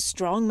sends a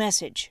strong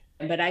message.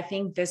 But I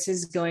think this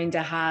is going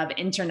to have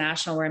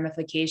international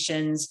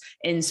ramifications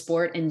in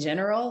sport in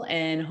general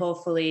and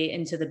hopefully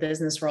into the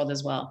business world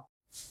as well.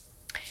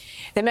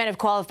 The men have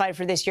qualified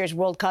for this year's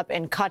World Cup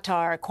in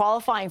Qatar.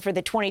 Qualifying for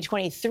the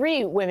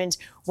 2023 Women's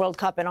World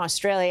Cup in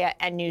Australia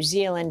and New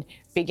Zealand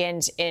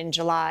begins in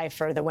July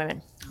for the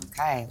women.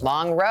 Okay,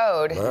 long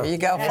road. There you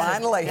go,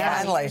 finally.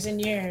 Years and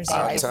years.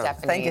 All right,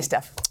 thank you,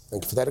 Steph.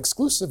 Thank you for that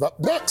exclusive. Up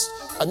next,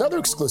 another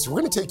exclusive.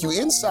 We're going to take you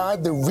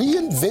inside the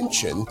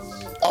reinvention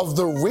of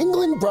the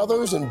Ringling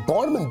Brothers and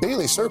Barnum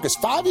Bailey Circus,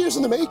 5 years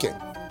in the making.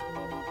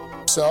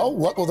 So,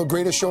 what will the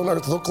greatest show on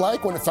earth look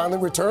like when it finally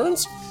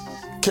returns?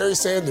 Carrie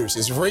Sanders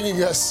is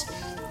ringing us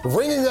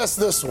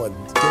this one.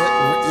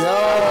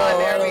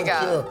 There we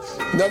go.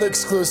 Another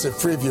exclusive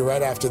preview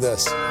right after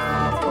this.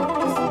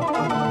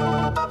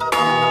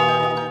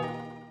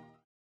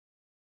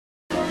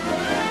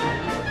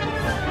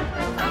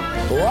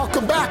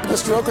 Welcome back,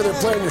 Mr. Oker. They're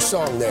playing your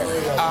song there.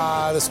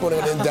 This morning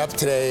at In Depth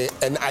today,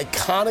 an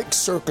iconic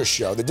circus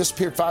show that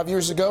disappeared 5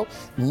 years ago,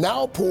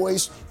 now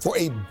poised for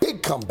a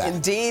big comeback.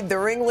 Indeed, the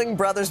Ringling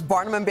Brothers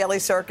Barnum Bailey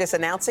Circus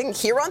announcing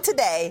here on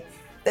Today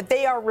that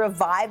they are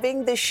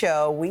reviving the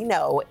show, we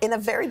know, in a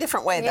very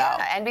different way, though.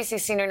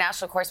 NBC senior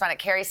national correspondent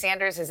Carrie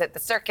Sanders is at the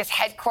circus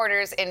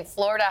headquarters in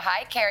Florida.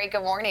 Hi, Carrie.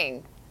 Good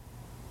morning.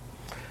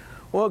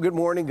 Well, good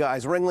morning,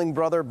 guys. Ringling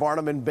Brother,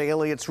 Barnum and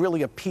Bailey, it's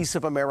really a piece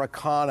of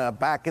Americana.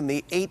 Back in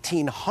the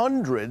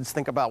 1800s,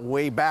 think about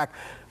way back,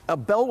 a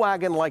bell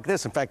wagon like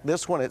this, in fact,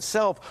 this one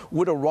itself,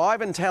 would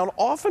arrive in town,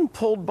 often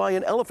pulled by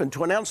an elephant,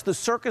 to announce the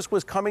circus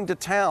was coming to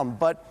town.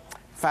 But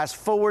fast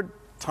forward,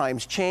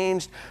 times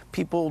changed.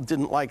 People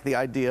didn't like the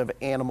idea of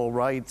animal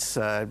rights,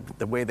 the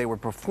way they were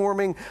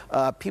performing.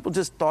 People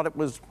just thought it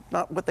was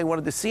not what they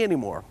wanted to see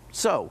anymore.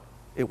 So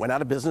it went out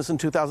of business in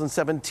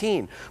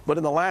 2017. But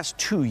in the last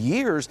 2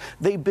 years,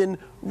 they've been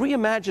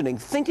reimagining,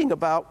 thinking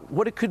about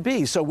what it could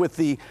be. So with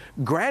the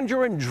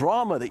grandeur and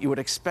drama that you would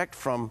expect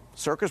from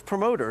circus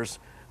promoters,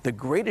 the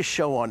greatest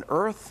show on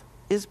earth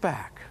is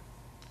back.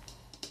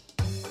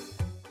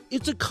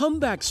 It's a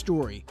comeback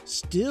story,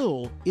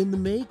 still in the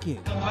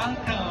making.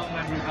 Welcome,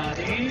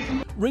 everybody.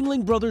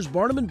 Ringling Brothers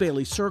Barnum and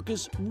Bailey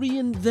Circus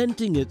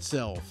reinventing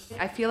itself.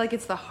 I feel like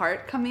it's the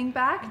heart coming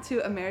back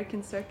to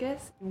American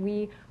circus.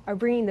 We are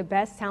bringing the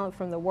best talent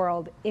from the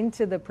world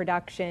into the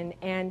production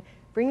and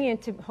bringing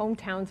it to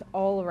hometowns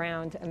all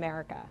around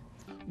America.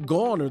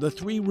 Gone are the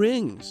 3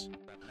 rings.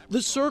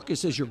 The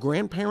circus, as your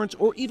grandparents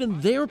or even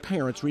their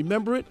parents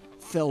remember it,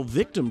 fell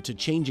victim to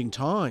changing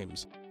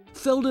times.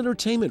 Feld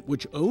Entertainment,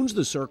 which owns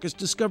the circus,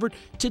 discovered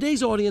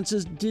today's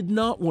audiences did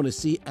not want to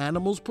see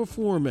animals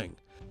performing.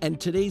 And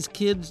today's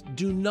kids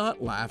do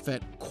not laugh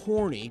at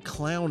corny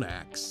clown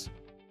acts.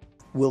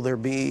 Will there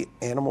be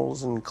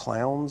animals and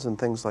clowns and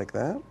things like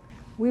that?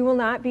 We will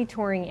not be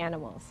touring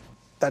animals.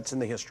 That's in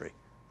the history.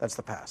 That's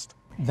the past.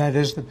 That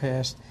is the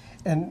past.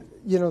 And,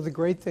 you know, the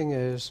great thing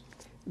is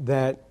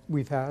that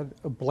we've had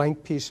a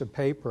blank piece of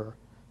paper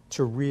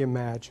to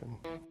reimagine.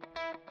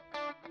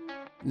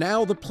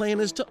 Now the plan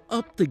is to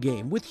up the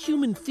game with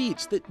human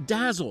feats that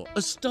dazzle,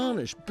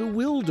 astonish,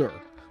 bewilder,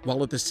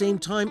 while at the same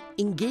time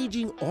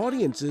engaging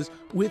audiences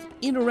with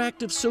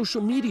interactive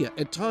social media,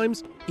 at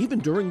times even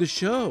during the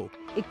show.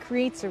 It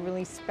creates a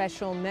really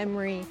special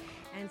memory.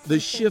 And the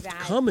shift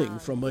coming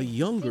from a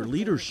younger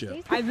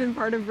leadership. I've been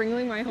part of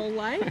Ringling my whole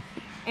life,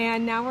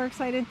 and now we're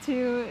excited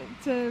to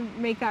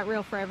make that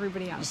real for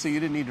everybody else. So you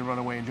didn't need to run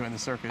away and join the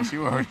circus.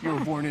 You were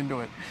born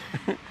into it.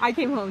 I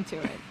came home to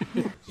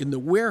it. In the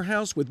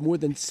warehouse with more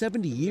than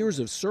 70 years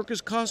of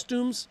circus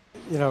costumes.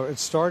 You know, it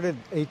started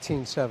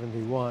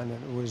 1871,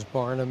 and it was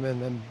Barnum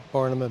and then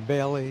Barnum and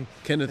Bailey.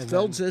 Kenneth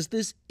Feld says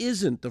this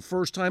isn't the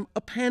first time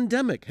a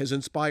pandemic has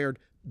inspired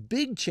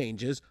big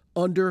changes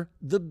under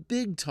the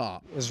big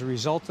top. As a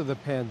result of the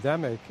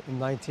pandemic in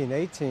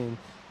 1918,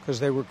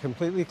 because they were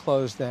completely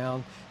closed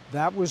down,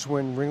 that was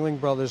when Ringling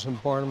Brothers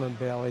and Barnum and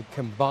Bailey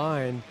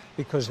combined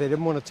because they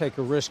didn't want to take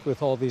a risk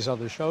with all these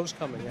other shows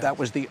coming out. That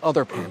was the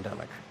other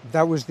pandemic.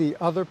 That was the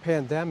other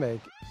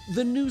pandemic.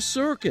 The new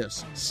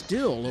circus,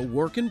 still a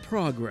work in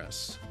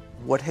progress.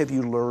 What have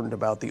you learned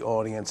about the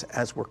audience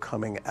as we're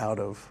coming out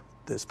of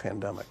this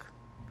pandemic?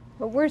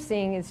 What we're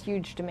seeing is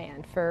huge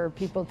demand for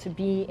people to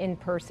be in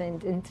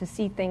person and to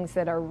see things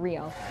that are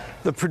real.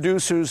 The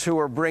producers who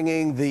are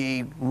bringing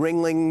the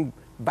Ringling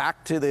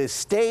back to the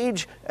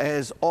stage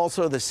as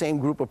also the same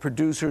group of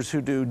producers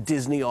who do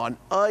Disney on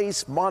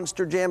Ice,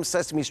 Monster Jam,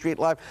 Sesame Street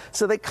Live.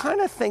 So they kind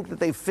of think that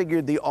they've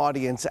figured the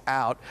audience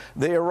out.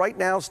 They are right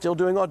now still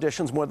doing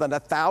auditions. More than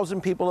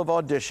 1,000 people have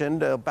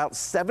auditioned. About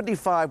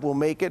 75 will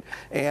make it.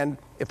 And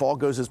if all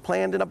goes as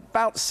planned, in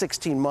about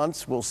 16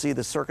 months, we'll see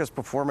the circus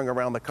performing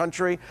around the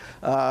country.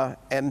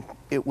 And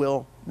it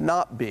will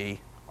not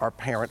be our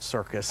parent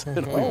circus.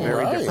 It'll be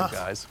very different,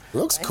 guys.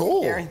 Looks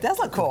cool. Carrie. It does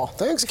look cool.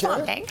 Thanks,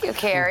 Carrie. Thank you,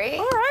 Carrie.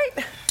 All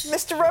right.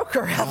 Mr.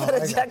 Roker, how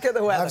about a check of the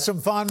I weather? have some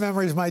fond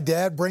memories. My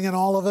dad bringing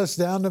all of us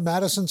down to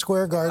Madison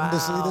Square Garden to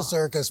see the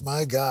circus.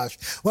 My gosh.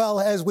 Well,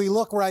 as we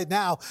look right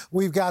now,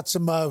 we've got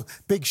some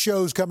big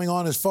shows coming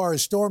on as far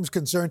as storms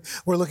concerned.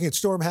 We're looking at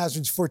storm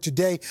hazards for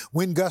today.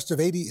 Wind gusts of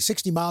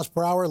 60 miles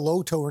per hour,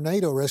 low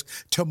tornado risk.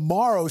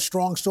 Tomorrow,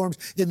 strong storms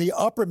in the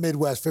upper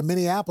Midwest from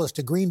Minneapolis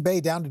to Green Bay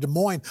down to Des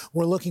Moines.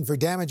 We're looking for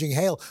damaging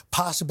hail,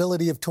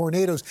 possibility of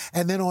tornadoes.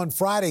 And then on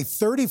Friday,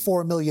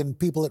 34 million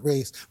people at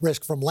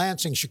risk from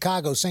Lansing,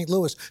 Chicago, St.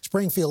 Louis,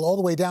 Springfield, all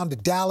the way down to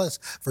Dallas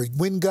for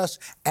wind gusts.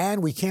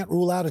 And we can't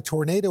rule out a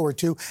tornado or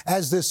two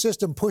as this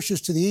system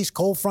pushes to the east.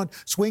 Cold front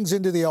swings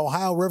into the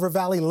Ohio River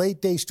Valley. Late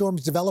day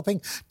storms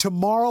developing.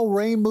 Tomorrow,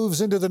 rain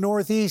moves into the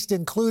northeast,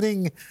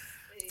 including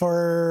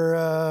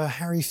for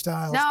Harry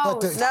Styles.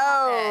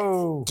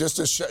 No. Just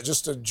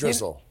a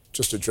drizzle.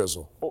 Just a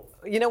drizzle.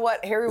 You know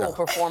what? Harry will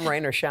perform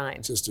rain or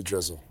shine. Just a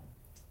drizzle.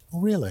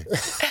 Oh, really?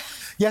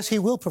 Yes, he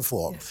will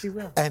perform. Yes, he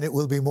will. And it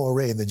will be more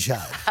rain than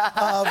shine.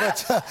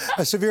 But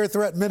a severe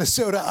threat in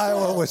Minnesota,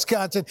 Iowa,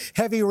 Wisconsin,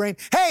 heavy rain.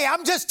 Hey,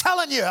 I'm just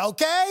telling you,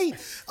 okay?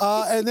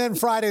 And then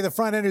Friday, the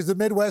front enters the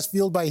Midwest,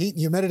 fueled by heat and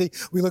humidity.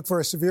 We look for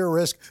a severe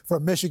risk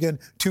from Michigan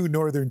to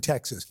northern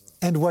Texas.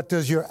 And what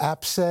does your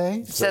app say?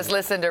 It says,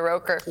 listen to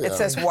Roker. It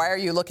says, why are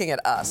you looking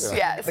at us?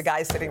 Yeah. Yes. The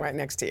guy sitting right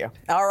next to you.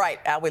 All right,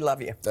 Al, we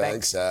love you.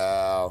 Thanks,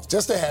 Al.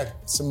 Just ahead,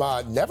 some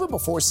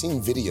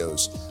never-before-seen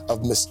videos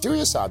of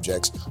mysterious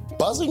objects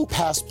buzzing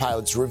past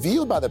pilots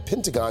revealed by the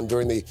Pentagon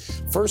during the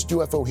first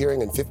UFO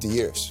hearing in 50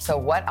 years. So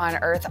what on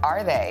earth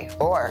are they?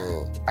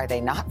 Or are they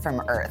not from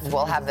Earth?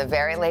 We'll have the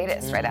very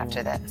latest right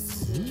after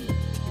this.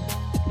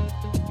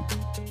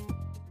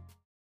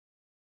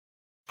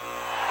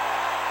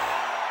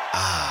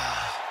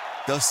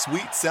 The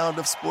sweet sound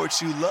of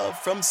sports you love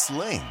from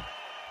Sling.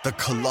 The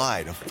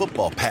collide of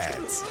football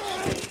pads.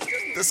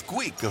 The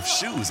squeak of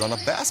shoes on a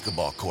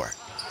basketball court.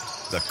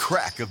 The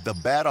crack of the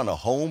bat on a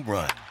home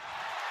run.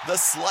 The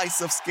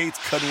slice of skates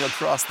cutting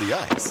across the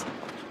ice.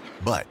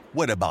 But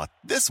what about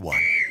this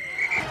one?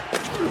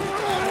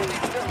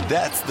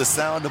 That's the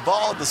sound of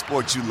all the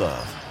sports you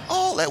love,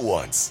 all at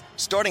once.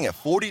 Starting at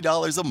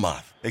 $40 a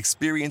month.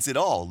 Experience it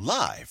all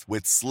live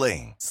with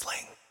Sling.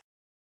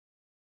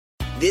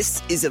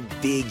 This is a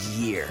big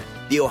year.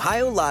 The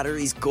Ohio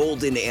Lottery's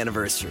golden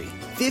anniversary.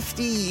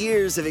 50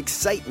 years of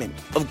excitement,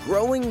 of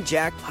growing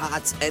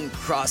jackpots and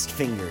crossed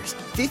fingers.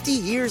 50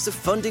 years of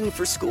funding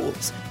for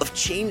schools, of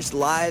changed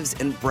lives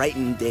and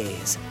brightened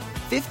days.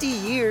 50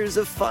 years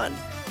of fun,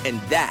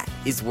 and that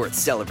is worth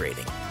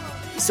celebrating.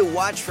 So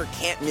watch for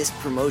can't-miss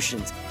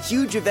promotions,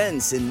 huge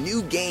events, and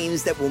new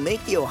games that will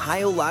make the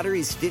Ohio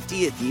Lottery's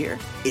 50th year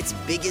its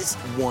biggest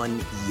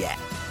one yet.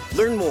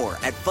 Learn more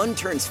at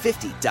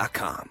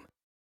funturns50.com.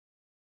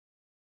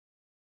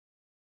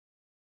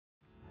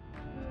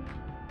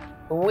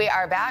 We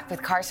are back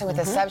with Carson with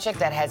a subject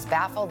that has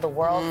baffled the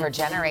world for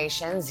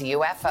generations,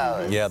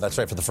 UFOs. Yeah, that's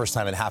right. For the first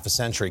time in half a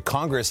century,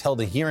 Congress held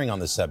a hearing on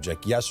the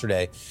subject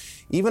yesterday,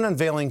 even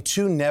unveiling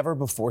 2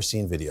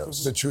 never-before-seen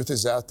videos. The truth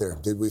is out there.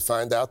 Did we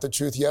find out the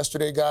truth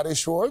yesterday, Gotti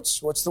Schwartz?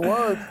 What's the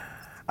word?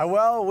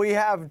 Well, we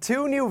have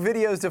 2 new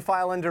videos to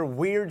file under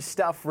weird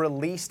stuff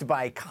released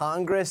by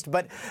Congress,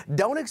 but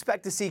don't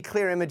expect to see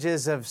clear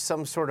images of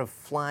some sort of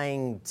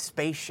flying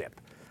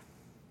spaceship.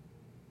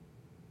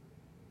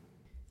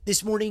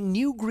 This morning,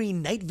 new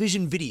green night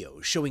vision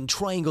video showing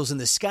triangles in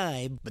the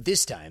sky, but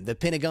this time the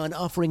Pentagon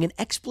offering an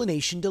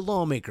explanation to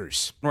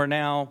lawmakers. We're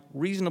now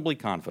reasonably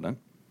confident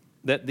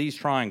that these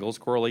triangles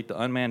correlate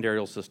to unmanned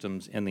aerial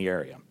systems in the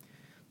area.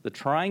 The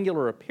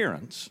triangular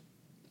appearance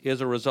is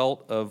a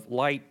result of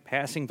light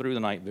passing through the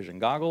night vision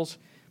goggles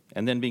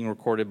and then being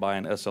recorded by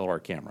an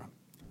SLR camera.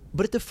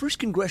 But at the first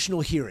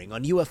congressional hearing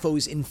on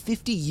UFOs in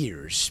 50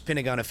 years,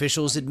 Pentagon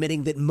officials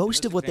admitting that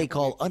most of what they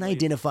call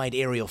unidentified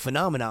aerial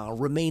phenomena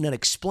remain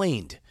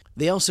unexplained.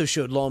 They also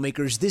showed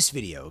lawmakers this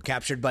video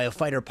captured by a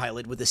fighter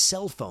pilot with a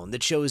cell phone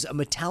that shows a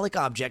metallic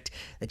object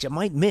that you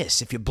might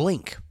miss if you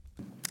blink.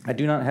 I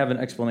do not have an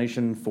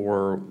explanation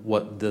for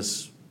what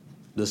this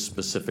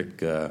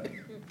specific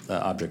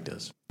object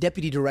is.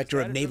 Deputy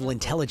Director of Naval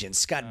Intelligence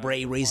Scott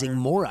Bray raising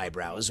more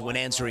eyebrows when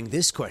answering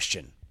this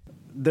question.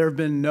 There have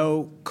been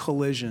no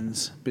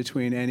collisions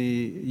between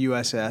any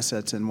U.S.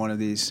 assets and one of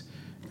these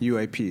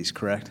UAPs,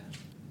 correct?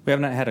 We have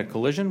not had a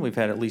collision. We've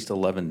had at least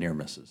 11 near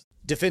misses.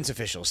 Defense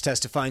officials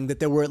testifying that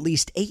there were at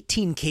least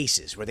 18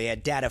 cases where they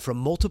had data from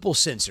multiple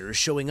sensors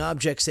showing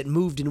objects that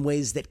moved in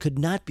ways that could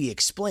not be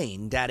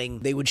explained, adding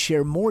they would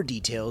share more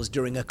details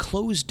during a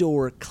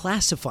closed-door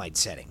classified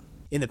setting.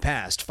 In the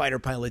past, fighter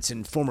pilots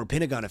and former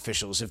Pentagon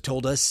officials have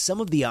told us some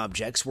of the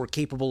objects were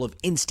capable of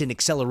instant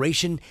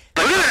acceleration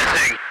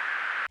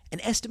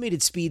and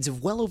estimated speeds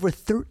of well over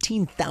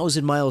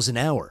 13,000 miles an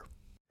hour.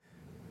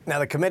 Now,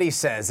 the committee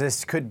says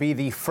this could be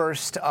the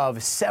first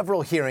of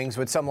several hearings,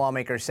 with some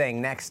lawmakers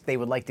saying next they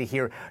would like to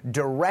hear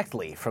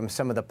directly from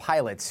some of the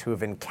pilots who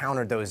have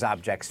encountered those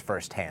objects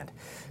firsthand.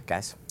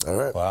 Guys? All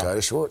right,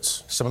 Gotti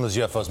Schwartz. Some of those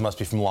UFOs must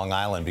be from Long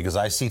Island because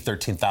I see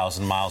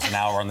 13,000 miles an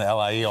hour on the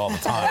LIE all the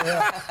time.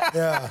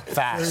 Yeah.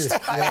 Fast.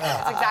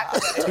 That's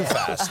exactly Too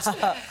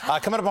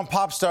fast. Coming up on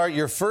Pop Star,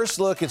 your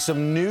first look at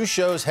some new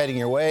shows heading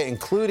your way,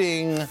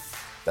 including...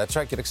 That's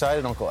right, get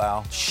excited, Uncle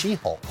Al.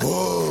 She-Hulk.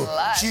 Whoa,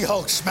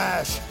 She-Hulk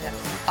smash.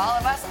 All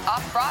of us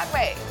off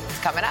Broadway. It's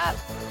coming up.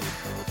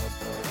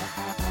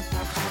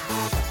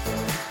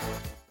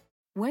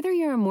 Whether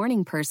you're a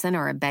morning person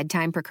or a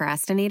bedtime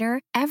procrastinator,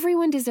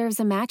 everyone deserves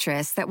a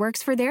mattress that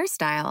works for their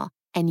style.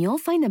 And you'll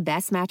find the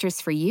best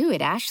mattress for you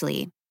at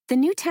Ashley. The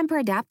new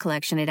Temper-Adapt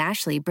collection at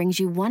Ashley brings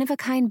you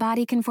one-of-a-kind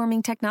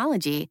body-conforming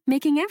technology,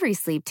 making every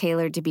sleep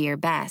tailored to be your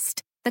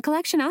best. The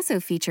collection also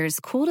features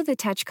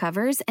cool-to-the-touch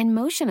covers and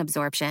motion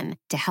absorption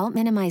to help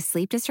minimize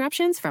sleep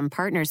disruptions from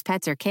partners,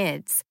 pets, or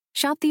kids.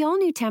 Shop the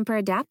all-new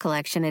Temper-Adapt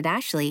collection at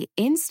Ashley,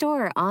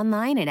 in-store or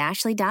online at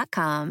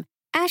ashley.com.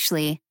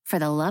 Ashley, for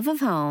the love of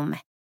home.